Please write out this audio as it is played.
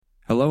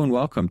Hello and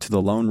welcome to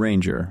The Lone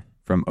Ranger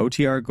from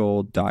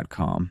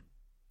OTRGold.com.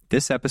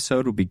 This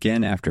episode will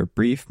begin after a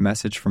brief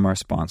message from our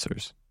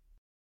sponsors.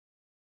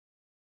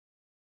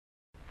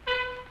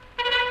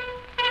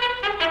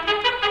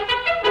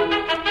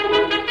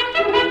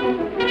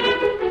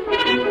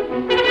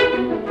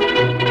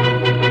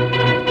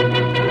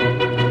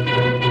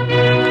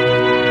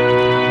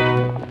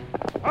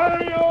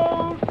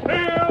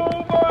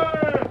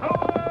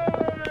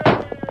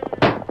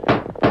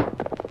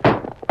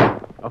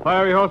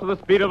 Fiery horse with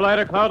the speed of light,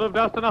 a cloud of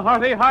dust, and a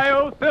hearty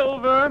hi-yo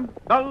Silver,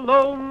 the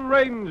Lone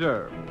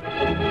Ranger.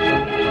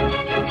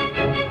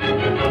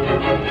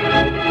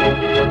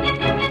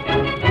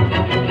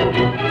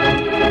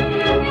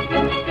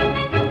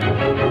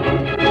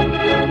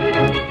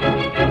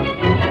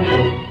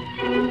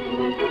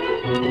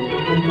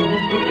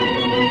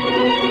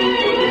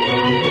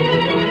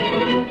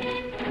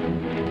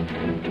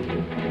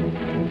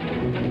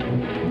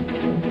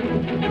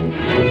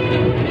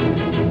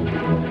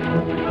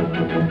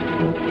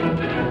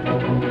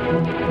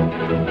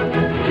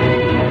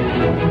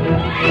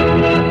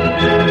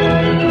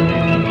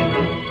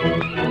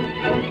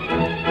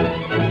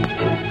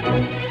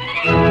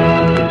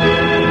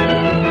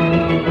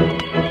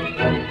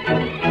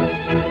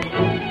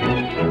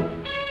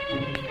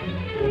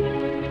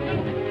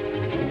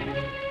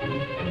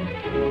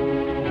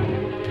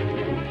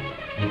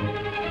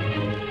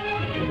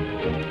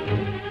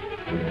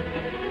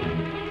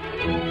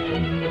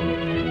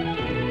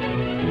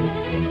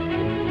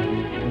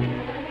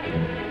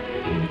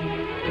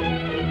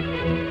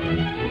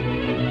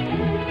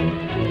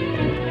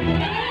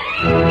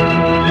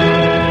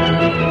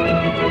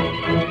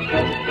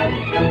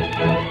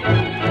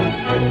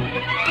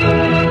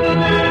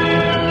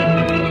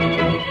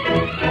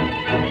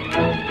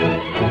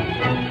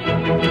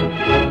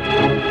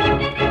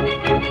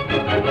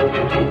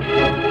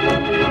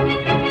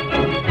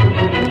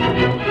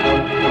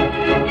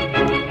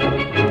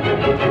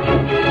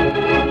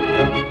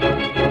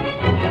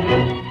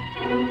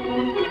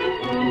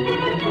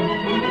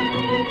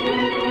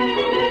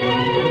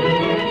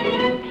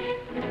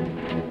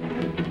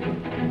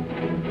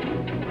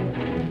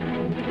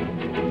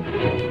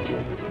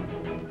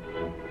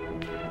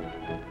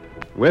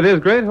 With his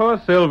great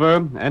horse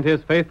Silver and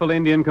his faithful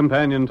Indian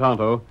companion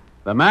Tonto,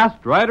 the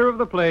masked rider of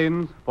the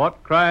plains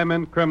fought crime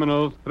and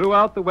criminals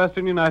throughout the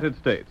western United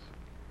States.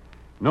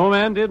 No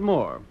man did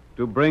more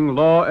to bring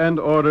law and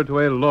order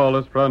to a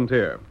lawless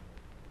frontier.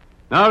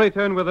 Now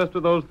return with us to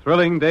those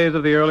thrilling days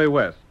of the early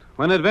West,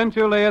 when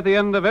adventure lay at the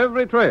end of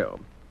every trail.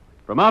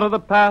 From out of the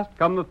past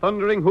come the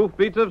thundering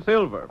hoofbeats of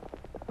Silver.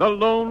 The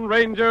Lone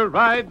Ranger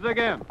rides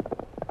again.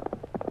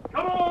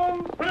 Come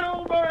on,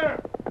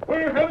 Silver!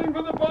 We're heading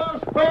for the Bar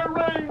Square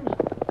Range.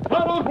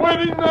 Tonto's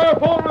waiting there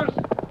for us.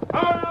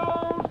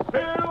 Hi-yo,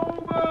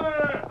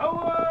 Silver!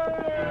 Away!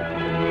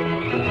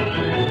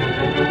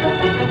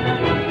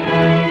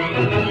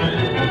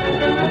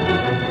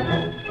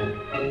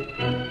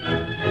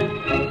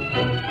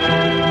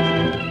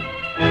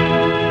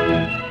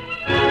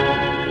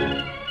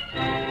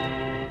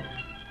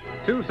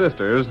 Two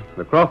sisters,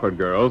 the Crawford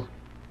girls,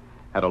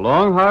 had a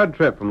long, hard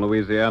trip from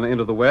Louisiana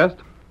into the West.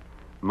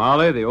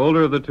 Molly, the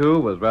older of the two,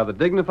 was rather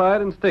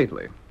dignified and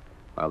stately,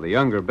 while the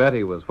younger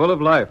Betty was full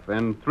of life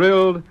and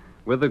thrilled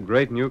with the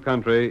great new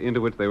country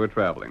into which they were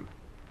traveling.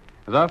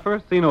 As our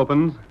first scene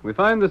opens, we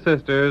find the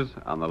sisters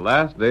on the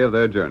last day of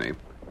their journey.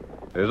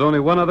 There's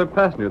only one other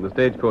passenger in the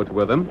stagecoach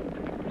with them,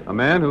 a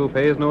man who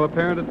pays no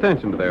apparent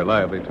attention to their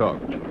lively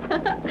talk.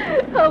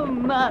 Oh,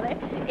 Molly,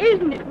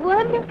 isn't it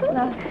wonderful?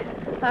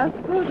 I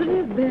suppose it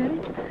is,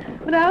 Betty.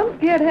 But I'm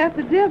scared half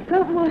to death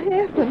something will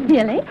happen.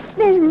 Really?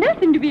 There's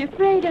nothing to be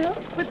afraid of.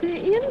 But they're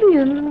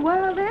Indians and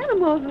wild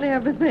animals and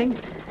everything.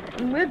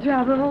 And we're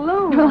traveling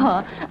alone.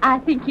 Oh, I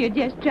think you're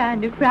just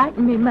trying to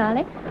frighten me,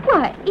 Molly.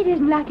 Why, it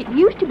isn't like it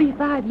used to be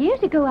 5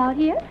 years ago out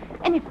here.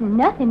 And it's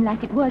nothing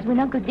like it was when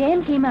Uncle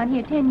Dan came out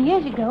here 10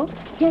 years ago,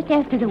 just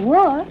after the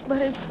war. But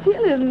it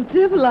still isn't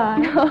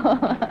civilized.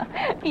 Oh,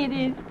 it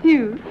is,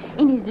 too.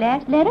 In his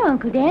last letter,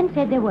 Uncle Dan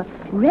said there were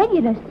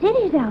regular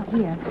cities out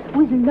here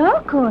with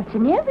law courts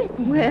and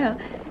everything. Well,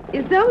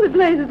 if some of the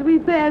places we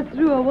passed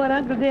through are what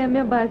Uncle Dan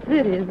meant by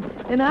cities,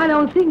 then I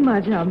don't think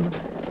much of them.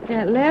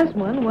 That last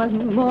one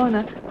wasn't more than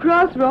a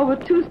crossroad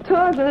with 2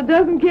 stores and a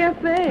dozen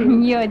cafes.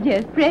 You're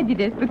just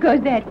prejudiced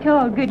because that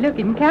tall,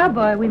 good-looking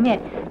cowboy we met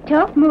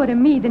talked more to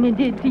me than it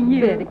did to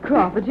you. Betty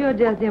Crawford, you're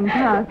just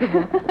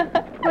impossible.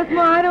 What's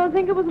more, I don't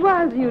think it was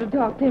wise of you to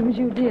talk to him as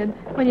you did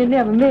when you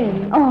never met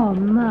him. Oh,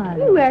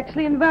 Molly. You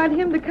actually invited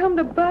him to come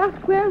to Bar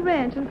Square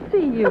Ranch and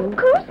see you. Of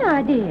course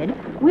I did.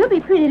 We'll be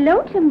pretty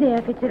lonesome there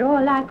if it's at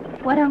all like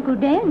what Uncle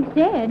Dan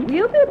said.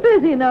 You'll be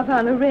busy enough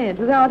on the ranch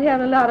without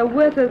having a lot of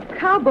worthless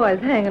cowboys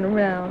hanging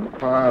around.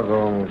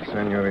 Pardon,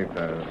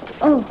 senoritas.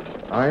 Oh.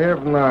 I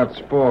have not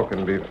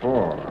spoken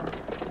before.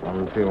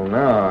 Until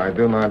now, I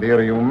do not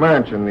hear you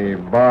mention the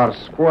Bar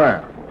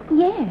Square.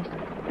 Yes,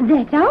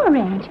 that's our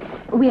ranch.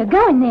 We're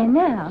going there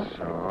now.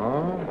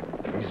 So,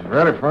 it's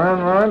very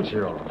fine ranch,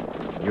 you.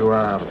 You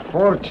are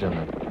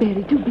fortunate.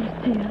 Betty. Do be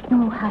still.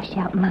 Oh, hush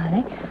up,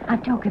 Molly. I'll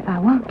talk if I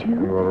want You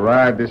to. will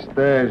ride the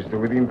stage to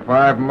within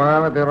 5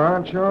 miles of the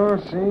rancho,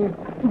 see?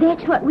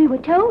 That's what we were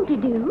told to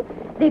do.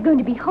 There are going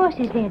to be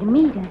horses there to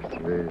meet us.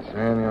 The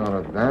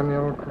Senor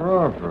Daniel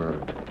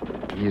Crawford.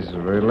 He's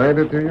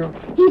related to you?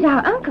 He's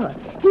our uncle.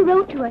 He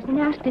wrote to us and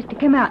asked us to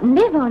come out and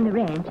live on the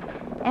ranch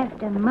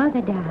after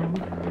Mother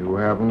died. You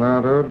have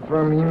not heard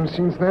from him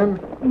since then?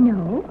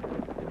 No.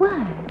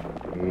 Why?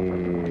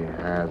 He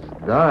has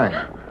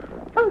died.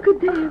 Uncle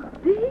Dan,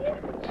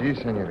 dead? Si,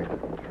 senorita.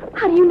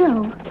 How do you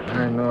know?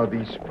 I know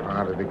this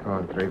part of the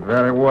country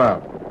very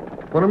well.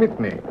 Permit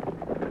me.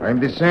 I'm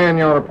the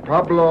Senor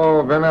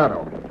Pablo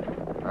Venado.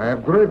 I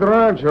have great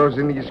ranchos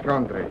in this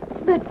country.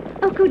 But,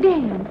 Uncle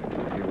Dan.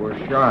 He was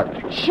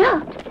shot.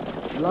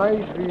 Shot?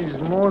 Life is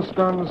most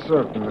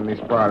uncertain in this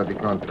part of the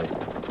country.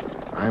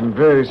 I'm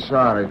very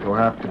sorry to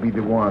have to be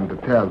the one to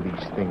tell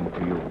these things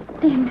to you.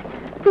 Then,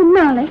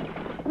 Molly,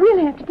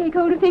 we'll have to take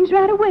hold of things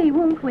right away,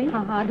 won't we?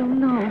 I don't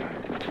know.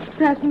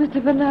 Perhaps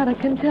Mr. Venata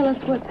can tell us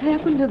what's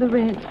happened to the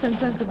ranch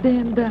since Uncle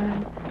Dan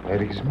died.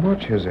 There is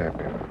much has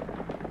happened.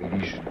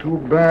 It is too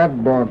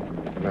bad, but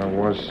there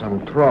was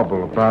some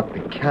trouble about the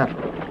cattle.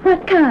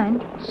 What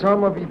kind?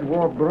 Some of it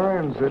were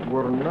brands that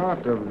were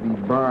not of the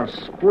Bar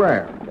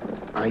Square.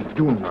 I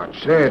do not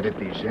say that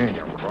the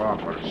Senor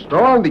Crawford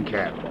stole the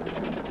cattle,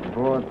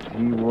 but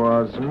he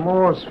was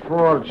most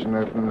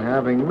fortunate in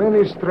having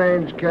many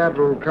strange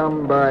cattle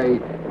come by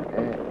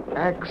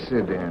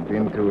accident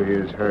into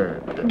his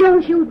herd.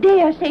 Don't you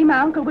dare say my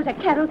uncle was a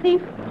cattle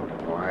thief.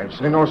 Oh, I'll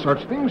say no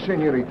such thing,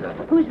 senorita.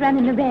 Who's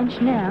running the ranch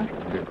now?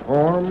 The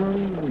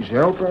foreman, his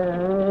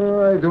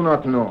helper, I do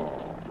not know.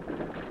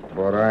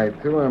 But I,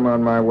 too, am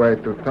on my way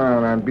to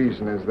town on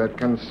business that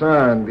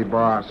concern the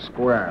Bar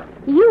Square.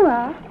 You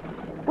are?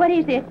 What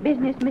is this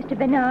business, Mr.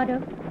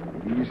 Bernardo?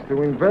 It is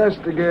to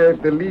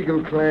investigate the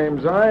legal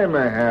claims I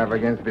may have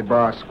against the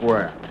Bar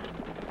Square.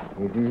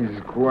 It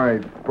is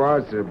quite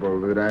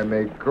possible that I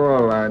may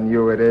call on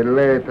you at a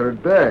later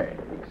day.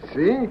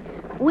 See?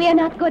 We're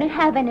not going to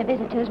have any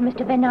visitors,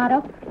 Mr.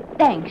 Bernardo.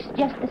 Thanks,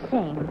 just the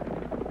same.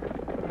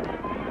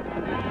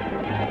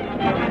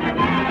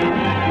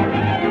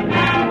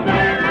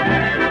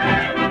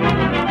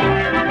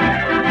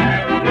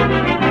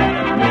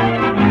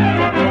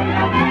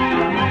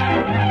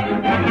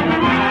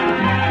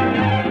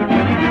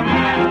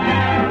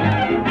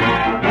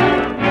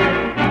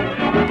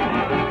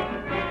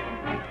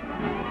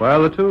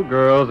 While the two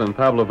girls and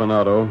Pablo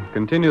Venado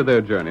continued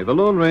their journey, the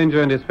Lone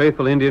Ranger and his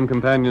faithful Indian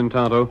companion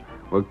Tonto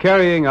were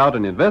carrying out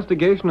an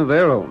investigation of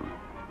their own.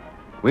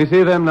 We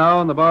see them now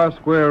on the Bar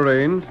Square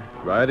range,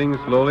 riding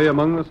slowly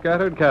among the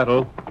scattered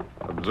cattle,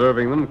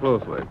 observing them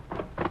closely.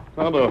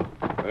 Tonto,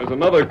 there's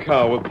another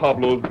cow with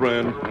Pablo's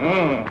brand.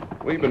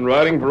 We've been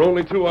riding for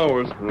only 2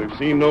 hours, and we've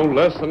seen no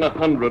less than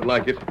 100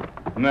 like it.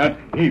 That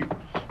heap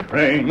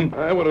strange.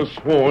 I would have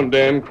sworn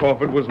Dan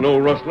Crawford was no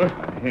rustler.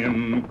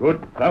 Him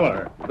good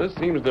feller. This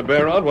seems to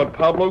bear out what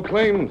Pablo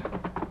claimed.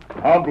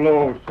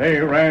 Pablo say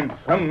ranch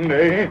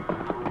someday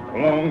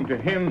belonged to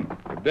him.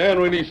 If Dan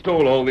really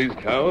stole all these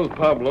cows,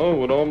 Pablo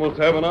would almost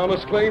have an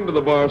honest claim to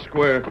the Bar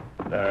Square.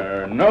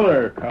 There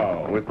another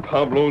cow. With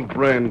Pablo's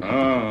brand.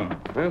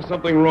 There's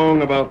something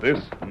wrong about this.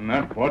 And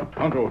that's what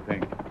Tonto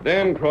think.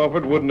 Dan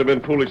Crawford wouldn't have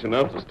been foolish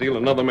enough to steal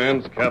another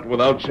man's cattle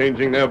without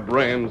changing their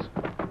brands,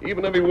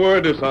 even if he were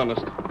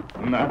dishonest.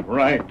 Not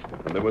right.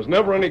 And there was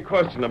never any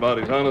question about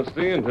his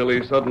honesty until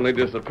he suddenly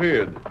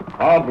disappeared.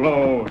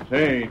 Pablo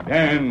say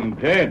Dan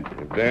dead.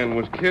 If Dan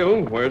was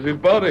killed, where's his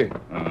body?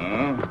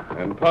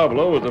 And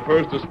Pablo was the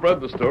first to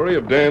spread the story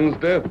of Dan's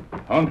death.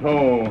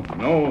 Tonto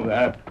know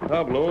that.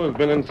 Pablo has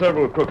been in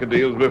several crooked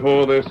deals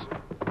before this,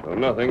 so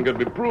nothing could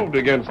be proved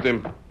against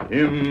him.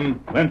 Him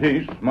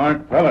plenty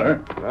smart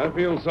feller. I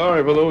feel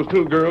sorry for those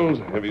two girls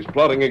if he's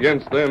plotting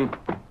against them.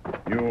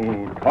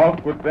 You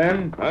talk with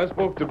them? I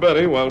spoke to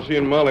Betty while she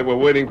and Molly were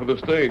waiting for the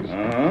stage.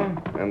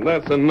 And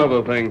that's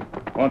another thing.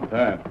 What's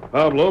that?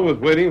 Pablo was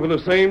waiting for the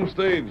same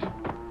stage.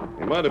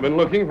 He might have been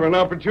looking for an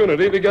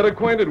opportunity to get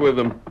acquainted with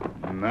them.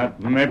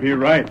 That may be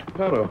right.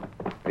 Tonto,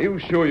 are you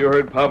sure you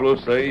heard Pablo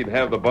say he'd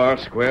have the Bar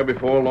Square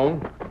before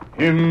long?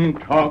 Him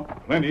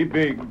talk plenty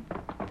big.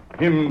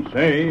 Him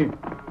say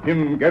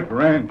him get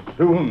ranch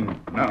soon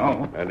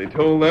now. And he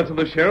told that to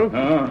the sheriff?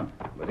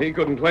 But he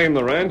couldn't claim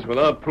the ranch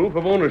without proof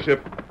of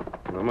ownership,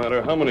 no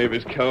matter how many of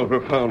his cows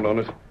were found on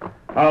it.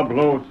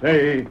 Pablo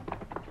say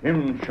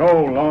him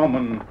show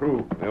lawman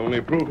proof. The only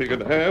proof he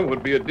could have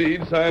would be a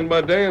deed signed by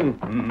Dan.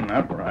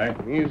 That's right.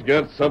 He's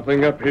got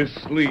something up his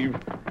sleeve.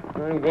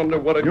 I wonder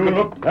what it You could...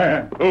 look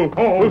there. Oh.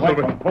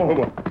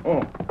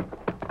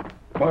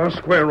 Bar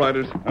Square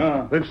riders.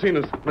 They've seen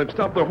us. They've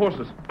stopped their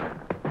horses.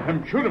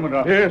 Him shoot him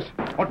enough. Yes.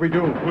 What we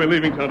do? We're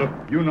leaving, Tonto.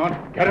 You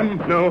not get him?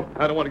 No,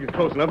 I don't want to get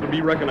close enough to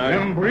be recognized.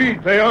 Them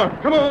breed. They are.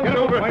 Come on, Get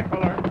Silver. over, white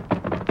feller.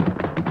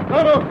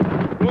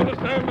 Tonto, you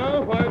understand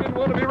now why I didn't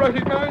want to be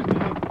recognized?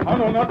 I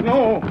do not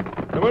know.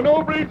 There were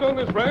no breeds on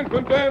this ranch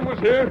when Dan was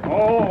here.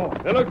 Oh,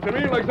 They looked to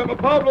me like some of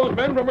Pablo's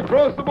men from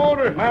across the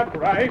border. that's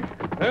right.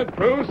 That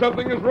proves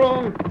something is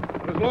wrong.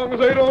 But as long as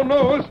they don't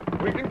know us,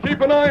 We can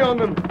keep an eye on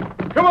them.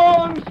 Come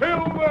on,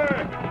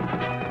 Silver!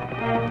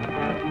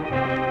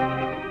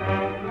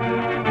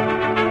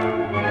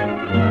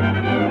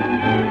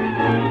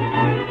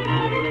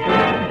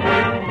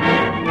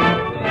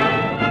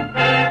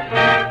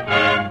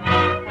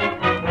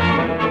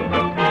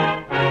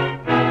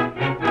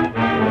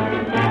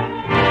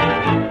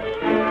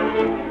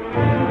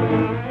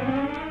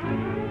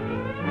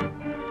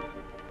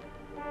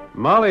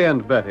 Molly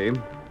and Betty,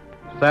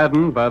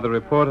 saddened by the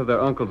report of their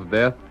uncle's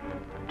death,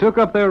 took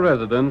up their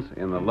residence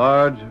in the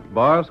large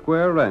Bar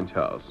Square ranch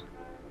house.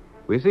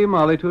 We see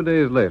Molly 2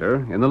 days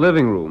later in the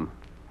living room.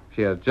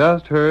 She has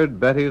just heard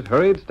Betty's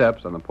hurried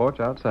steps on the porch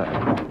outside.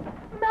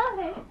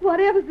 Molly!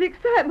 Whatever's the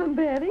excitement,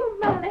 Betty? Oh,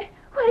 Molly,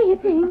 what do you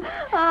think?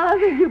 I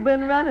think you've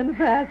been running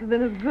faster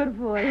than is good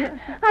for you.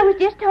 I was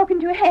just talking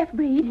to a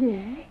half-breed.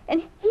 Yeah?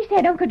 And he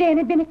said Uncle Dan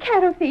had been a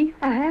cattle thief.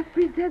 A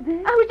half-breed said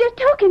that? I was just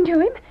talking to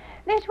him.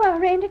 That's why I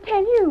ran to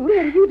tell you.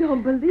 Betty, you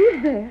don't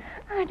believe that.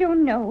 I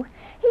don't know.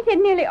 He said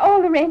nearly all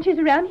the ranchers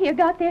around here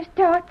got their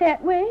start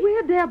that way.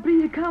 Where'd that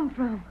breed come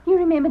from? You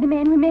remember the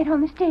man we met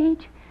on the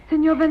stage?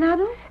 Senor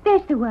Venado?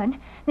 That's the one.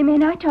 The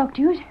man I talked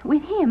to is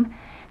with him.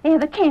 They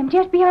have a camp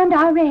just beyond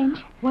our ranch.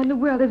 What in the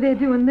world are they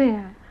doing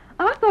there?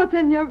 I thought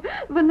Senor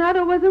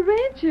Venado was a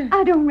rancher.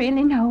 I don't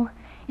really know.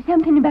 It's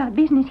something about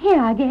business here,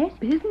 I guess.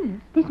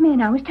 Business? This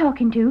man I was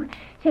talking to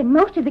said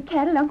most of the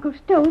cattle Uncle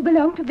stole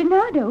belonged to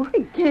Venado.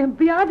 It can't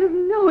be. I just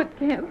know it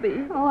can't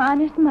be. Oh,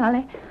 honest,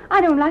 Molly,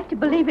 I don't like to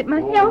believe it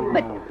myself,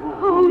 but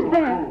Who's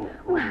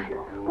that?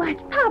 why,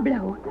 it's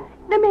Pablo,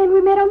 the man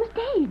we met on the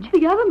stage.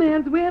 The other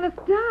man's wearing a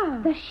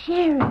star. The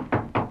sheriff.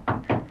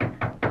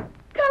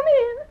 Come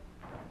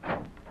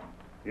in.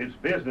 It's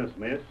business,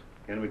 miss.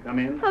 Can we come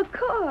in? Of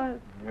course.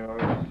 You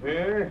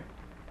see?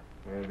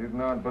 I did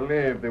not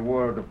believe the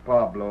word of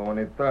Pablo when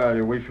he told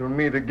you we shall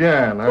meet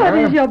again, huh? What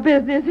is your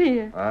business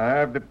here? I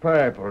have the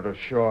paper to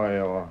show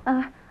you.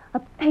 A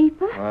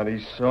paper? What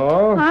he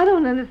saw? I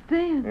don't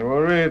understand. You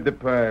will read the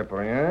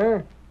paper,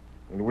 yeah?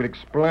 It will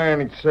explain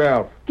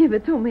itself. Give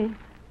it to me.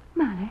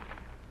 Molly,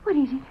 what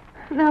is it?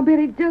 Now,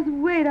 Betty, just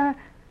wait.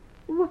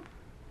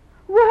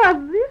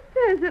 Well, this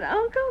says that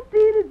Uncle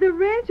deeded the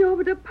ranch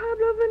over to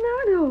Pablo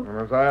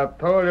Venado. As I have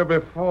told you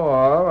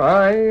before,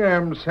 I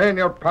am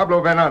Senor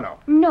Pablo Venado.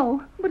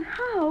 No. But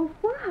how?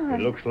 Why?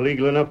 It looks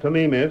legal enough to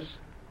me, miss.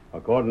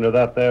 According to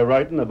that there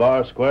writing, the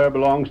Bar Square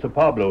belongs to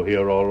Pablo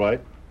here, all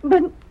right.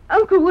 But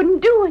Uncle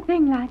wouldn't do a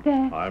thing like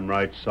that. I'm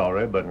right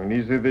sorry, but... And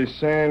is it the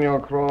Senor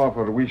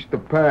Crawford wish to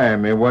pay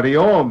me what he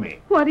owe me?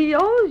 What he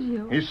owes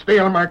you? He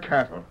steal my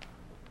cattle.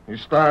 He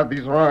start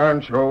this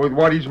rancho with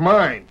what is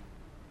mine.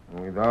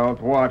 Without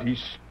what he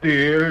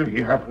steal, he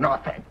have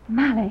nothing.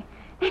 Molly,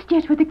 that's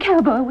just what the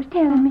cowboy was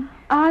telling me.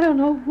 I don't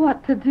know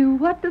what to do,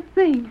 what to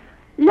think.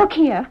 Look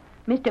here,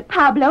 Mr.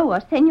 Pablo or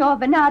Senor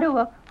Venado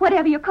or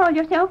whatever you call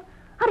yourself.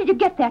 How did you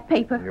get that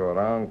paper? Your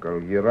uncle,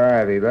 he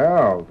write it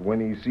out when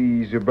he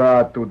sees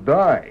about to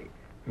die.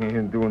 He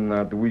do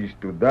not wish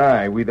to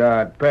die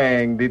without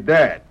paying the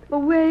debt. But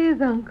where is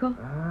Uncle?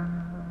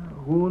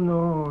 Who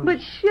knows? But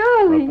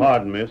surely...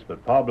 pardon, miss,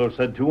 but Pablo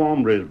said 2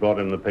 hombres brought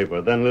him the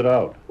paper, then lit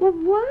out. Well,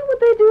 why would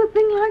they do a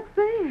thing like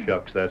that?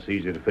 Shucks, that's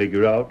easy to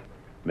figure out.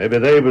 Maybe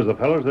they was the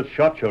fellas that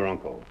shot your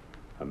uncle.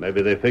 And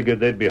maybe they figured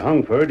they'd be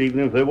hung for it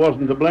even if they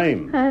wasn't to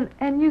blame.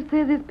 And you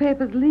say this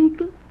paper's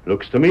legal?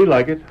 Looks to me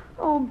like it.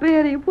 Oh,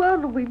 Betty,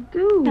 what do we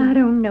do? I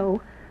don't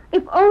know.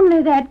 If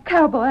only that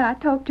cowboy I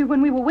talked to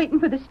when we were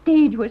waiting for the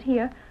stage was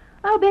here.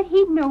 I'll bet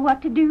he'd know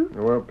what to do.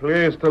 You will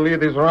please to leave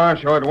this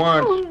rancho at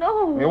once. Oh,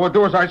 no. You will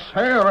do as I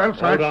say, or else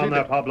Hold I'll on see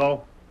there,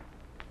 Pablo.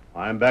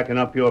 I'm backing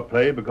up your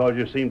play because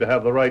you seem to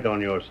have the right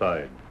on your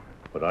side.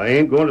 But I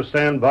ain't going to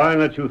stand by and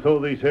let you throw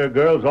these here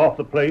girls off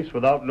the place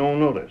without no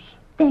notice.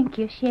 Thank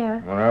you,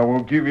 Sheriff. I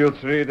will give you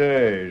 3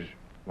 days.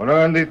 But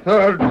on the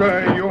 3rd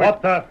day, you...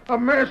 What the? A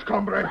mess,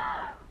 comrade.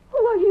 Who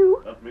are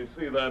you? Let me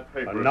see that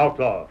paper. An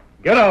outlaw.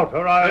 Get out,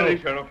 or I'll... Steady,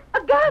 Sheriff.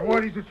 A gun!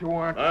 What is it you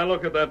want? Now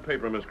look at that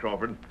paper, Miss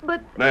Crawford.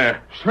 But... There.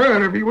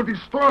 Sir, if he would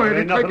destroy There it,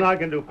 ain't nothing I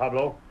can do,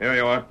 Pablo. Here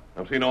you are.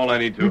 I've seen all I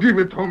need to. Give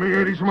it to me,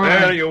 it is mine.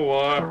 There you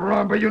are.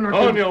 Robber, you not...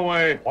 On your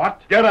way.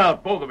 What? Get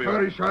out, both of you.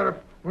 Hurry, Sheriff.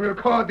 We'll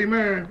call the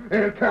man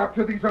and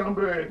capture these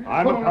hombres.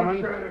 I'm Come on,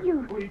 coming. Sheriff.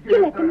 You We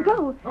get let them there.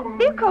 go. Come on.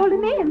 They've called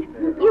him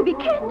in. You'll be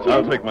captured.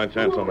 I'll take my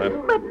chance on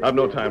that. But- I've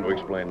no time to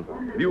explain.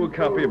 Have you a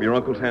copy of your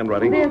uncle's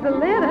handwriting? There's a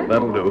letter.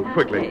 That'll do.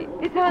 Quickly.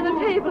 It's on the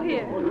table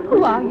here.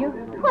 Who are you?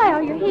 Why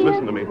are you here?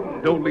 Listen to me.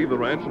 Don't leave the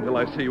ranch until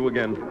I see you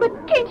again. But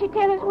can't you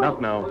tell us what...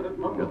 Not now.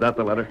 Is that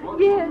the letter?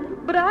 Yes,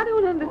 but I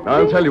don't understand.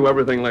 I'll tell you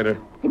everything later.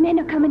 The men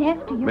are coming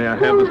after you. May I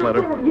have this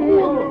letter?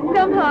 Yes.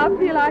 Somehow I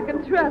feel I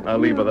can trust I'll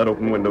leave by that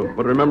open window.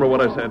 But remember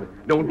what I said.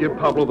 Don't give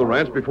Pablo the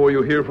ranch before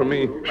you hear from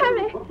me.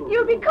 Hurry.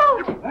 You'll be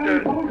caught.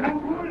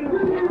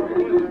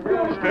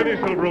 Steady,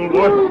 Silver, old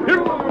boy.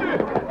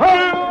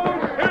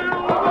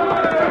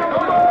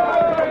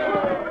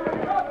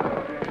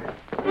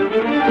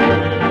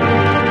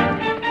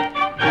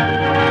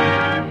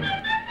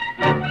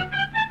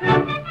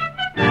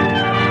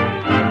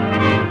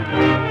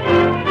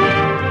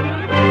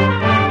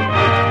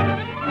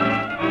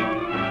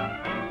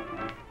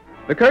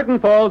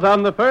 curtain falls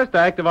on the first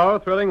act of our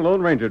thrilling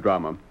Lone Ranger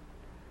drama.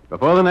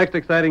 Before the next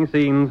exciting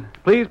scenes,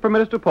 please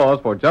permit us to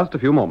pause for just a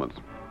few moments.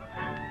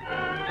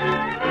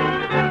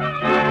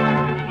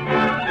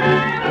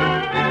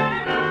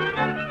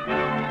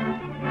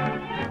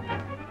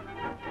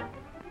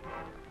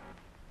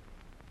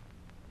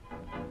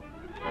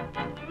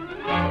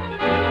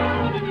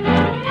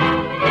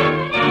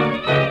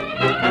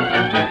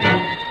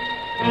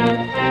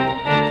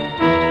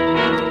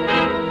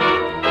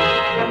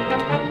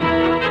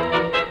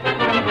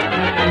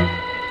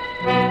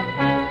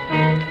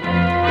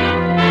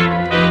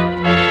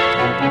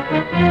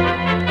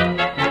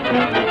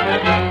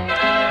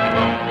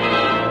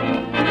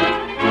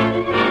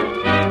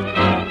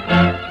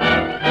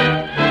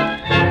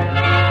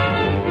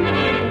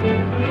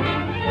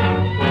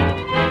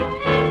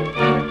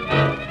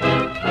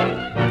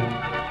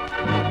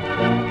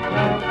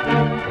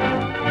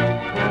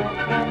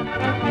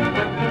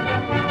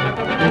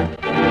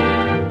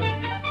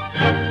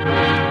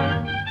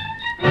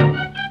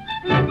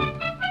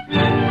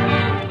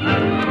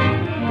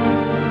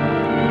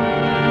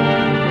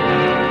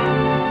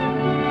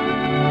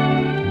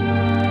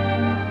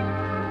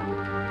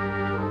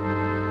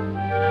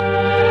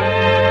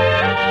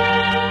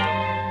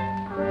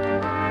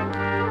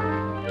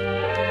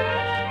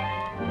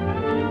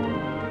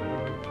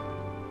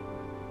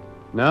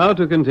 Now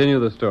to continue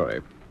the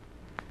story.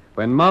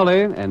 When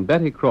Molly and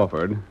Betty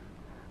Crawford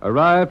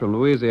arrived from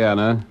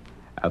Louisiana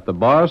at the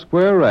Bar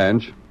Square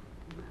Ranch,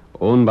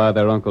 owned by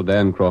their Uncle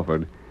Dan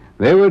Crawford,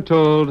 they were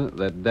told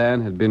that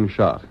Dan had been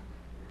shot,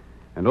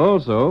 and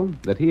also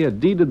that he had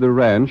deeded the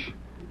ranch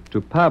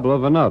to Pablo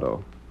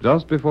Venado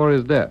just before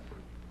his death.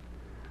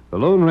 The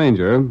Lone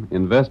Ranger,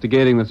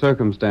 investigating the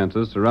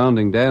circumstances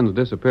surrounding Dan's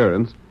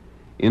disappearance,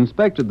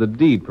 inspected the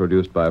deed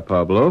produced by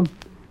Pablo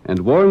and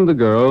warned the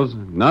girls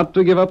not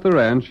to give up the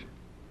ranch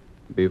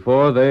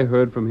before they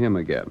heard from him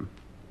again.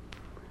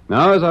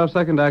 Now, as our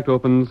second act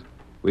opens,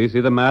 we see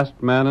the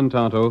masked man and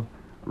Tonto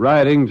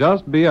riding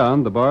just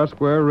beyond the Bar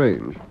Square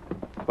range.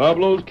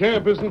 Pablo's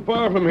camp isn't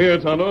far from here,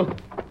 Tonto.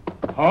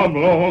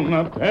 Pablo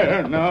not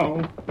there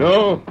now.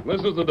 No,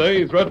 this is the day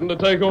he threatened to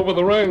take over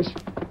the ranch.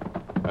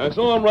 I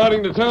saw him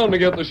riding to town to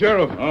get the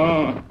sheriff.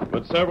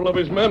 But several of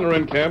his men are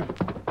in camp.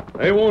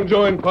 They won't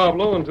join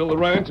Pablo until the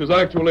ranch is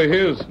actually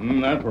his.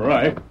 That's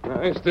right.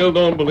 I still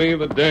don't believe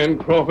that Dan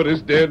Crawford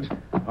is dead.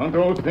 I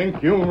don't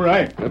think you're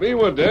right. If he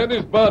were dead,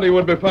 his body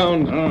would be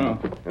found.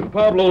 And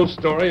Pablo's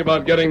story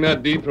about getting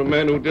that deed from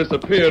men who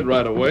disappeared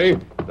right away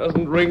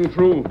doesn't ring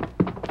true.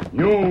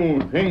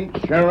 You think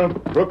Sheriff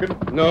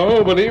Crooked?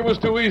 No, but he was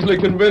too easily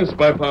convinced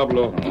by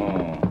Pablo.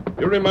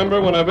 You remember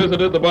when I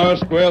visited the Bar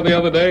Square the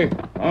other day?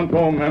 I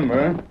don't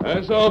remember.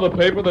 I saw the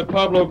paper that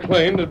Pablo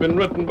claimed had been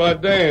written by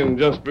Dan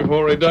just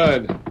before he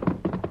died.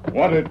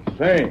 What'd it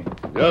say?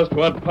 Just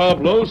what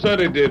Pablo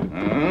said he did.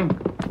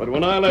 But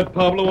when I let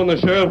Pablo and the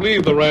sheriff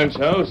leave the ranch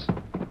house,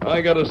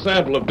 I got a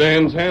sample of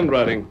Dan's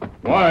handwriting.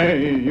 Why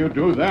you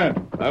do that?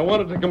 I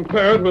wanted to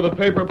compare it with the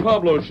paper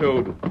Pablo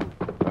showed.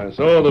 I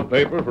saw the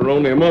paper for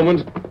only a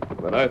moment,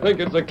 but I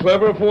think it's a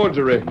clever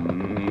forgery.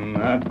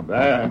 Not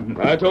bad.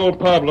 I told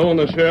Pablo and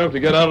the sheriff to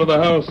get out of the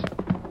house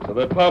so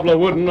that Pablo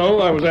wouldn't know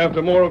I was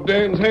after more of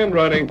Dan's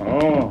handwriting.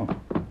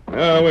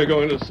 Now we're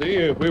going to see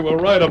if we were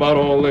right about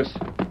all this.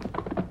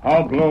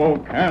 Pablo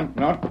camp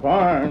not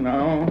far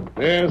now.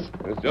 Yes,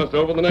 it's just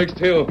over the next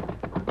hill.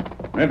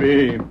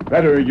 Maybe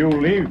better you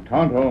leave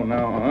Tonto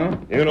now,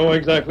 You know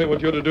exactly what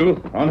you're to do?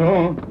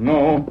 Tonto?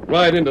 No.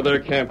 Ride into their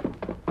camp.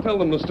 Tell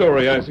them the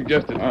story I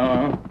suggested.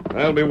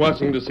 I'll be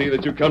watching to see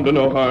that you come to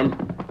no harm.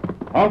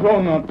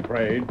 Tonto not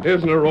afraid.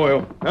 Here's an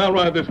arroyo. I'll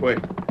ride this way.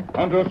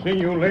 Tonto see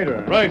you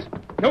later. Right.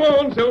 Come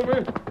on,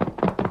 Silver.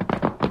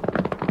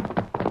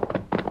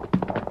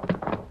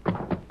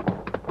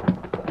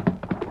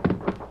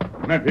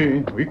 Maybe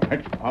we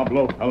catch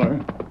Pablo,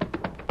 feller.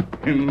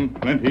 Him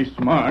plenty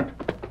smart.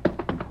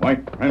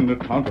 White friend of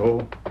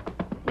Tonto,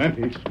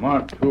 plenty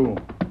smart, too.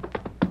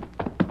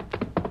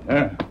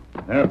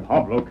 There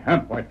Pablo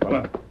camp, white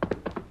fella.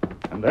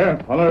 And there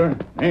feller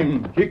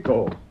named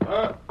Chico.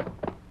 What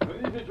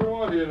is it you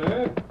want here,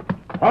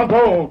 eh?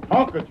 Tonto,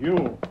 talk at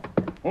you.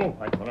 Oh,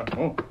 white fella,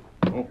 oh.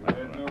 You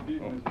had no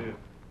business here.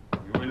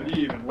 You will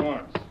leave at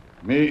once.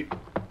 Me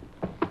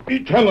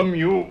tell him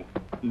you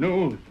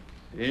news.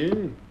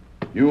 See?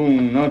 You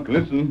not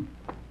listen,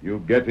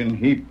 you get in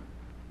heap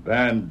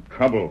bad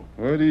trouble.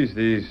 What is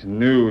this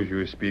news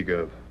you speak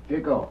of?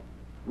 Chico,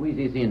 who is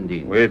this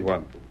Indian? Wait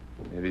one.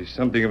 There is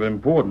something of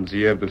importance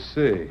you have to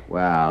say.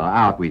 Well,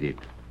 out with it.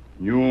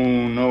 You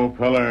know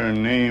feller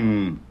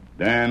named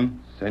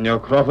Dan? Senor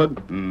Crawford?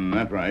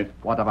 That's right.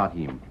 What about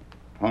him?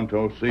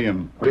 Tonto see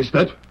him. What is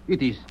that?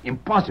 It is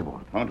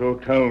impossible. Tonto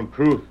tell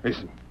truth.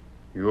 Listen.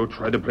 You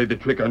try to play the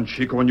trick on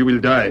Chico and you will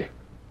die.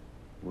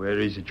 Where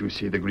is it you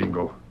see the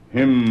gringo?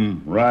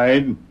 Him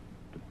ride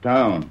to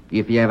town.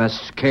 If he ever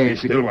scared...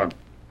 Still one.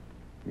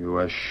 You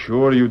are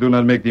sure you do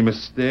not make the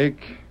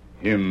mistake?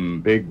 Him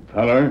big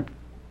feller,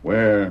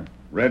 wear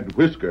red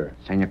whisker.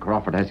 Senor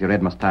Crawford has the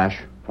red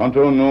mustache.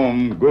 Tonto know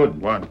him good.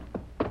 One.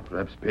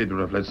 Perhaps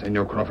Pedro have let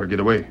Senor Crawford get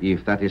away.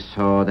 If that is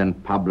so, then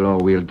Pablo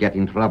will get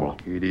in trouble.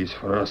 It is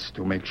for us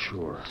to make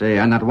sure. Say,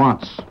 and at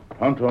once.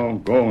 Tonto,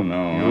 go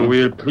now. You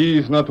will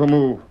please not to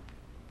move.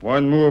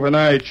 One move and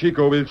I,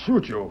 Chico, will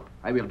shoot you.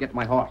 I will get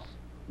my horse.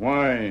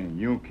 Why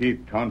you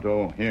keep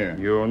Tonto here?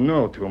 You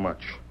know too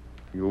much.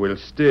 You will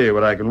stay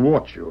where I can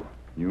watch you.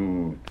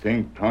 You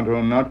think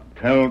Tonto not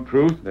tell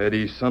truth? That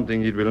is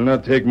something it will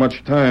not take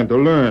much time to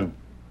learn.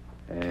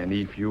 And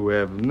if you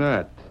have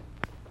not...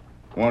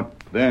 What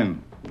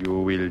then? You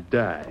will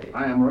die.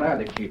 I am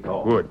ready,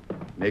 Chico. Good.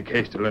 Make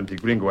haste to learn the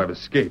gringo have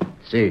escaped.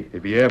 See.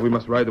 If he have, we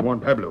must ride the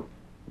Juan Pablo.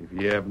 If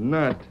he have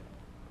not,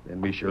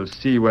 then we shall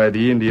see why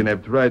the Indian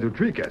have tried to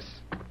trick us.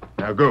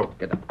 Now go.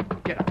 Get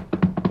up. Get up.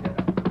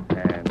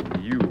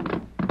 And you,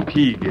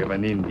 pig of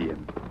an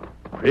Indian,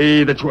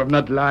 pray that you have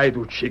not lied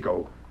to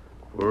Chico.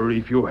 For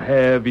if you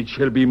have, it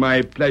shall be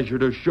my pleasure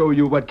to show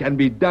you what can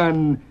be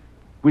done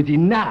with a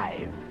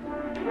knife.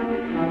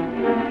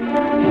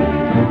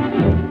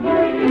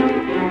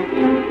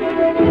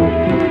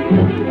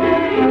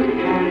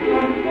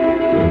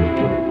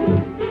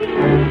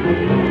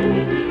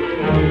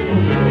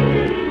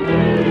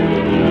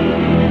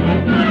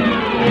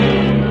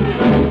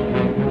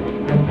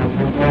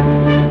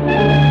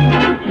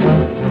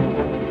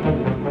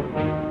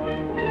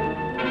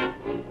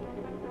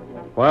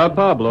 While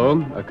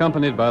Pablo,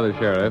 accompanied by the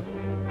sheriff,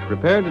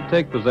 prepared to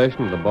take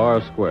possession of the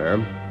bar square,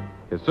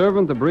 his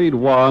servant, the breed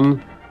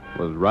Juan,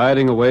 was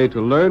riding away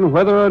to learn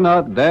whether or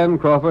not Dan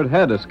Crawford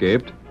had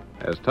escaped,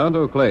 as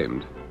Tonto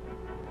claimed.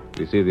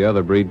 We see the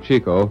other breed,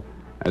 Chico,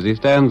 as he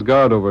stands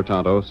guard over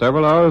Tonto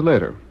several hours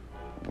later.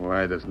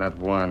 Why does not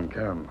Juan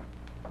come?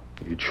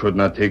 It should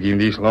not take him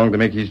this long to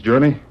make his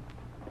journey.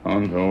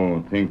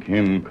 Tonto think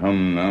him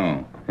come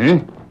now. Eh?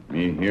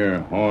 Me hear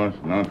horse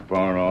not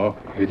far off.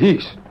 It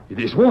is. It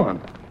is Juan.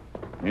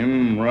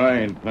 Him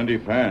ride plenty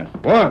fast.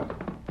 Juan,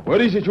 what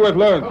is it you have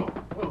learned?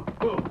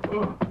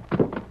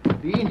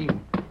 The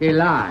Indian. He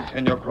lies.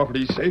 Senor Crawford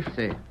is safe?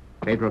 See,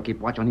 Pedro keep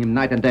watch on him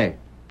night and day.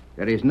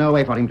 There is no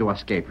way for him to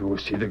escape. You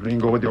see the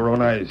gringo with your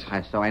own eyes.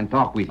 I saw and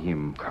talk with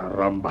him.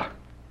 Caramba.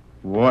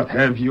 What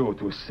have you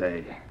to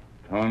say?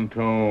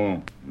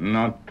 Tonto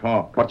not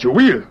talk. But you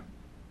will.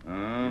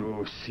 Huh?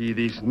 You see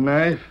this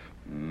knife?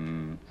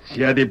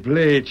 See how the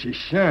blade she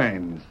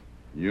shines.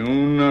 You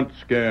not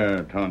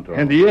scared, Tonto.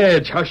 And the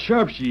edge, how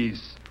sharp she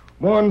is.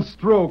 One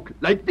stroke,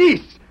 like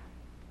this.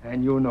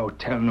 And you no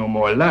tell no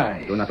more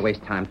lies. Do not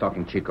waste time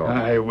talking, Chico.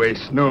 I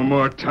waste no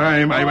more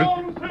time. I will...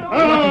 Come on, Silver!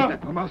 What is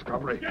that? A mask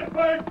robbery. Get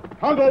back!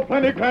 Tonto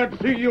plenty glad to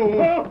see you.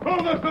 Oh,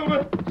 the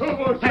Silver!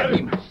 Silver, Stab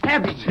him.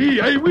 Stab him.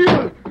 See, I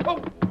will.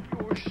 Oh,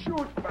 you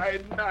shoot my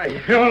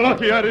knife. You're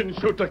lucky I didn't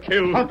shoot to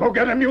kill. Tonto,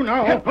 get him, you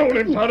now. Hold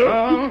him,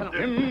 Tonto.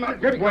 Him not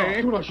get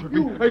away. Do not shoot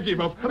me. I give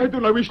up. I do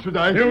not wish to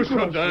die. You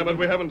should die, but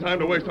we haven't time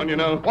to waste on you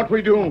now. What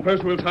we do?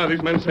 First, we'll tie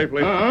these men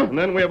safely. Uh-huh. And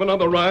then we have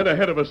another ride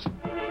ahead of us.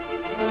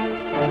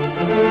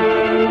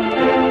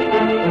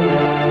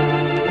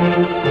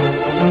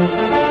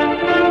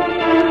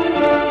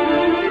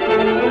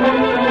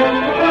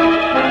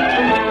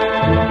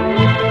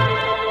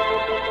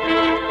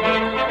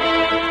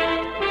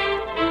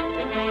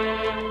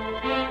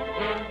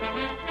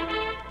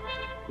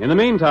 In the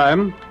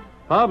meantime,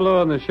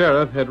 Pablo and the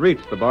sheriff had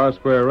reached the Bar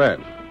Square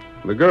Ranch.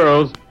 The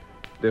girls,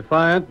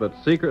 defiant but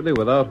secretly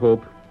without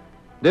hope,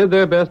 did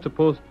their best to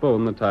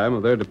postpone the time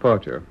of their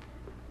departure.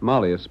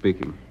 Molly is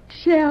speaking.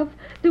 Sheriff,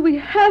 do we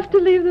have to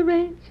leave the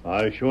ranch?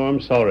 I sure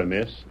am sorry,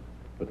 miss,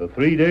 but the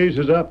 3 days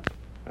is up,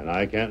 and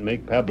I can't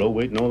make Pablo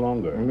wait no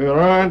longer. The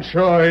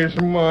rancho is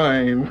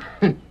mine.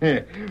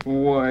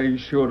 Why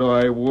should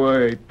I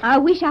wait? I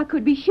wish I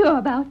could be sure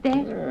about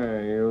that.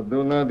 You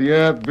do not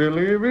yet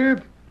believe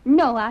it?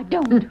 No, I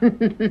don't.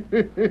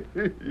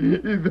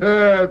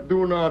 That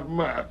do not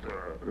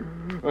matter.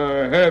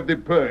 I have the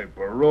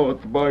paper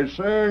wrote by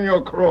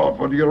Senor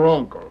Crawford, your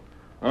uncle.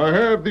 I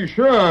have the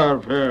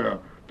sheriff here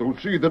to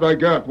see that I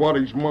got what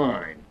is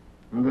mine.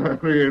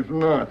 There is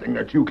nothing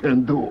that you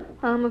can do.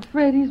 I'm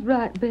afraid he's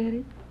right,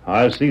 Betty.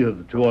 I'll see that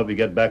the two of you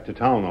get back to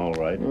town all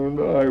right. And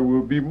I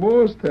will be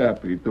most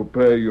happy to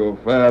pay your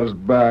fares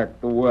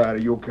back to where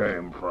you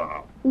came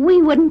from.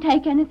 We wouldn't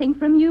take anything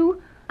from you.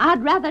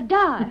 I'd rather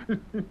die.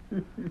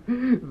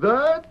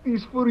 That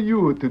is for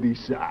you to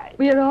decide.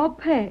 We're all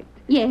packed.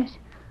 Yes,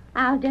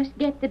 I'll just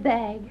get the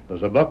bag.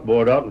 There's a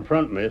buckboard out in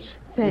front, miss.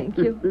 Thank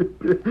you.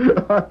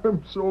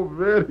 I'm so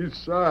very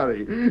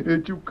sorry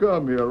that you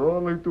come here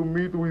only to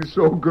meet with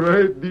so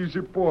great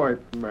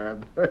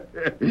disappointment. But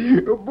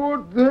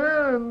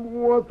then,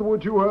 what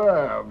would you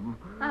have?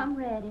 I'm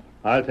ready.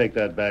 I'll take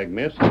that bag,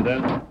 miss, and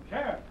then...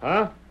 Sheriff,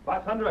 Huh? by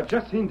thunder, I've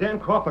just seen Dan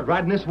Crawford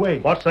riding this way.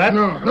 What's that?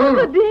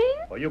 No. Dean?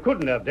 Well, you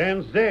couldn't have.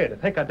 Dan's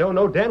dead. Think I don't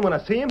know Dan when I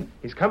see him?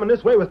 He's coming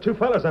this way with two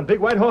fellas on big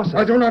white horses.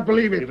 I do not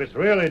believe If it. it's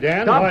really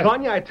Dan, why...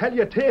 Doggone you, I tell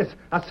you it is.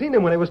 I seen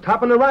him when he was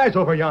topping the rise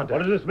over yonder.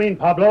 What does this mean,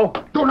 Pablo?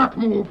 Do not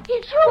move.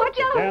 It's sure,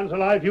 Joe. Dan's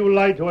alive. You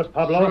lied to us,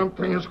 Pablo.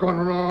 Something has gone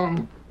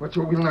wrong, but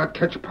you will not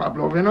catch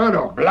Pablo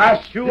Venado.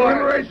 Blast you! You will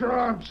raise your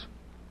arms.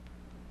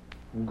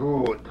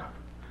 Good.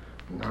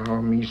 Now,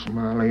 Miss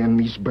Molly and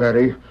Miss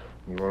Betty,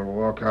 You will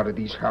walk out of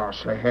this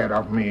house ahead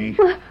of me.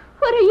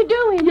 What are you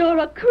doing? You're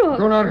a crook.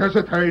 Do not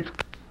hesitate.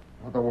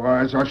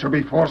 Otherwise, I shall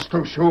be forced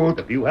to shoot.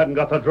 If you hadn't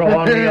got the draw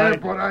on me,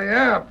 I'd... But I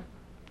have.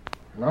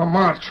 Now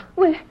march.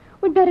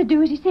 We'd better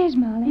do as he says,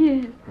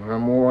 Molly. Yes.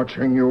 I'm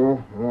watching you.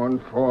 One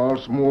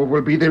false move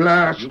will be the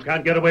last. You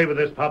can't get away with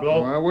this,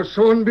 Pablo. I will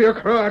soon be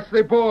across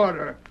the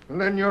border. And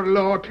then your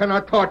law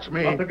cannot touch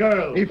me. But the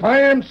girls. If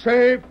I am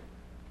safe,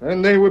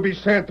 then they will be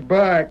sent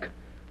back.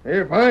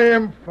 If I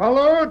am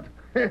followed,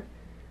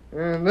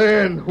 and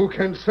then who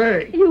can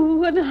say? You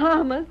wouldn't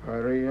harm us.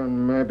 Hurry,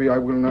 and maybe I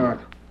will not.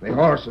 The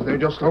horses, they're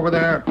just over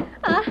there.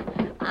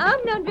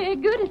 I'm not very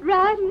good at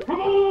riding.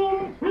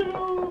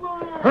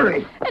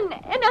 Hurry.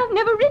 And I've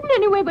never ridden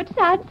anywhere but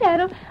side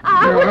saddle.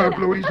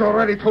 Blue, he's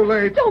already too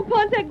late. Don't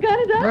point that gun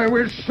at us. I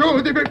will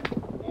shoot him.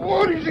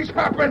 What is this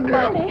happening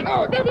now?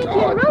 That is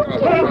your rope.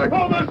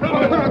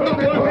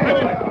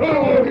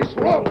 This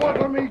rope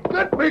over me.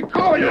 Let me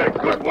go. Yeah,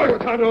 good work,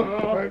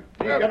 Tonto.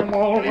 You got them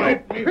all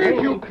right.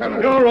 You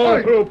cannot. You're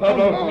all through,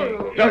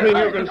 Pablo. Nothing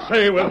you can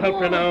say will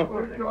help you now.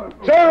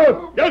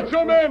 Sheriff, get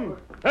your men.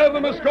 Have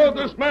them escort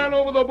this man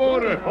over the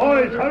border.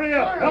 Boys, hurry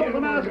up. Help the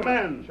masked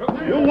man.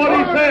 Do what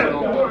he says.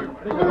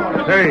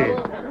 Hey,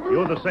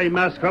 you're the same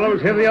masked fellow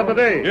as here the other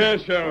day.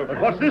 Yes, Sheriff. But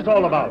what's this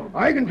all about?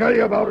 I can tell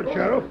you about it,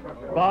 Sheriff.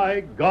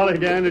 By golly,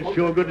 Dan, it's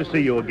sure good to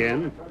see you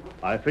again.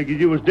 I figured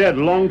you was dead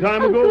a long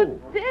time ago.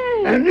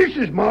 Dad. And this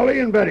is Molly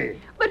and Betty.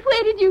 But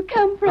where did you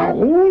come from? Now,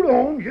 hold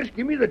on. Just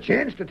give me the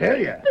chance to tell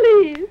you.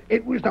 Please.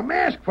 It was the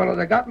masked fellow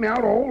that got me out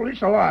of all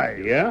this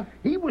alive. Yeah?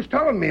 He was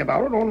telling me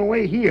about it on the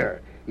way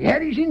here. He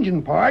had his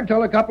engine pard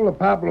tell a couple of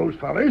Pablo's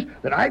fellers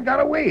that I'd got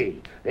away.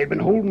 They'd been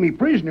holding me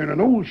prisoner in an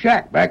old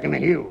shack back in the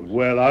hills.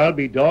 Well, I'll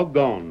be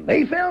doggone.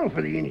 They fell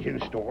for the engine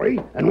story,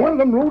 and one of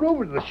them rode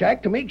over to the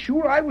shack to make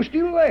sure I was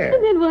still there.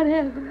 And then what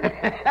happened?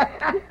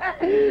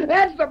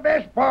 That's the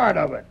best part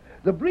of it.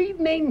 The breed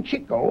named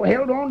Chico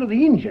held on to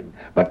the engine,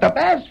 but the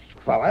masked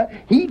fella,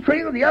 he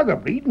trailed the other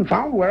breed and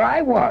found where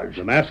I was.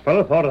 The masked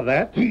fellow thought of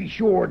that? He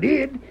sure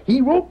did. He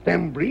roped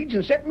them breeds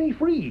and set me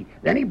free.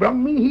 Then he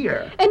brung me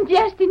here. And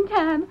just in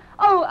time.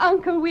 Oh,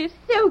 Uncle, we're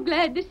so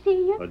glad to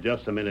see you. But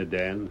just a minute,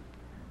 Dan.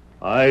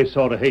 I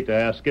sort of hate to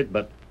ask it,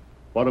 but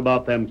what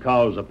about them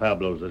cows of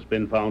Pablo's that's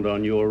been found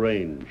on your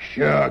range?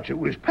 Shucks, it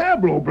was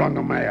Pablo brung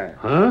them there.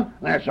 Huh?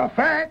 That's a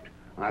fact.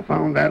 I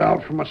found that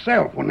out for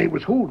myself when they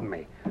was holding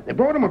me. They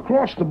brought him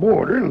across the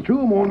border and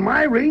threw him on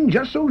my range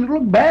just so it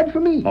looked bad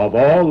for me. Of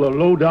all the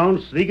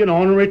low-down, sneaking,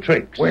 ornery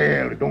tricks.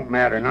 Well, it don't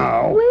matter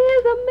now.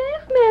 Where's the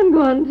masked man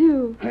gone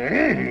to?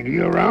 Hey, ain't he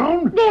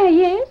around? There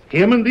he is.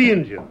 Him and the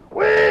engine.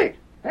 Wait!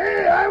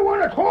 Hey, I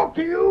want to talk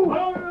to you.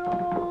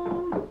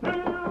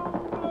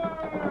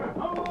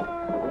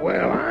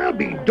 Well, I'll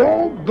be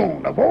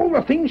doggone of all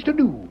the things to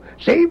do.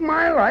 Save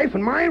my life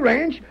and my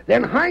ranch,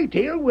 then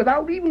hightail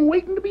without even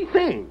waiting to be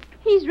thanked.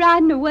 He's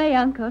riding away,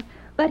 Uncle.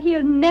 But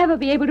he'll never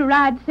be able to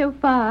ride so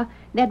far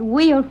that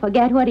we'll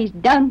forget what he's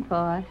done for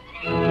us.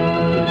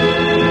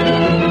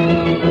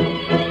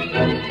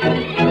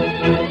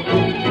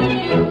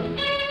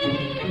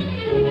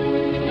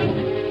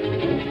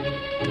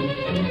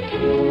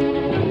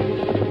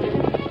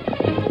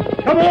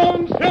 Come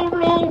on,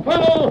 Silver, old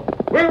fellow.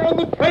 We're on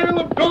the trail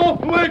of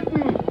Dolph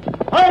Layton.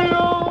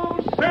 Hi-yo,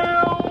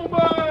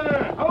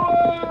 Silver!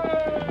 Away!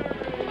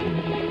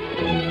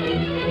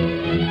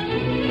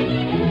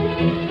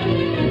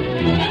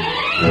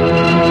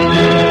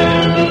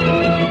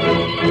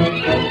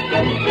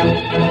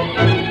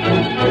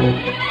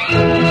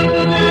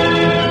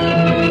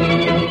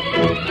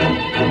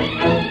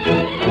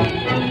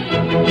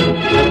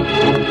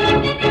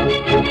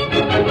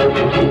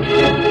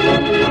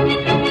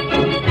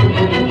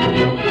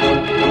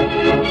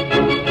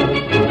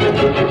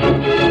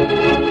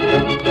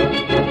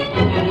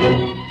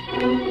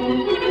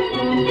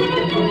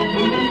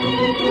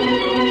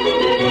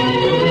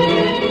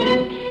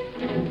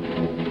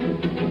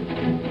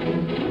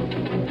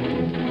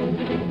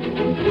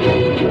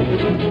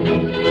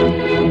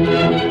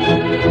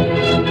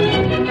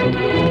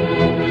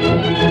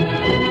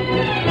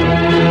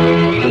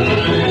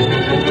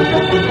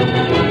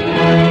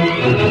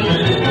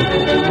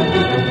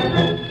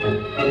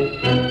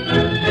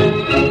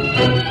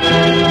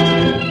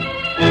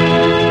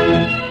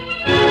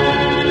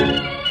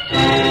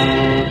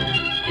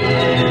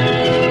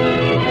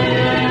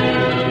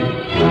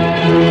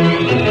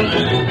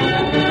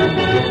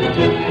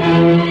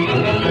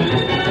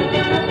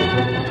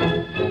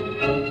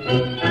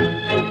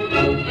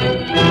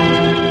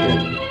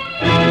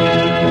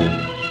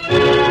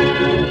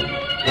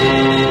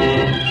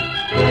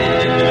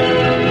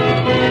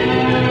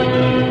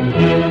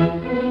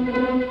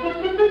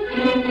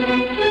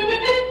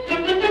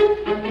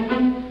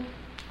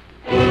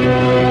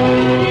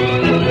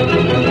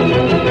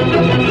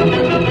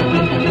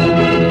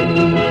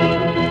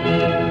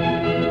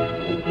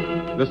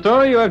 The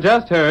story you have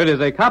just heard is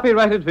a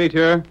copyrighted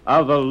feature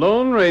of the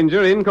Lone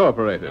Ranger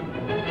Incorporated.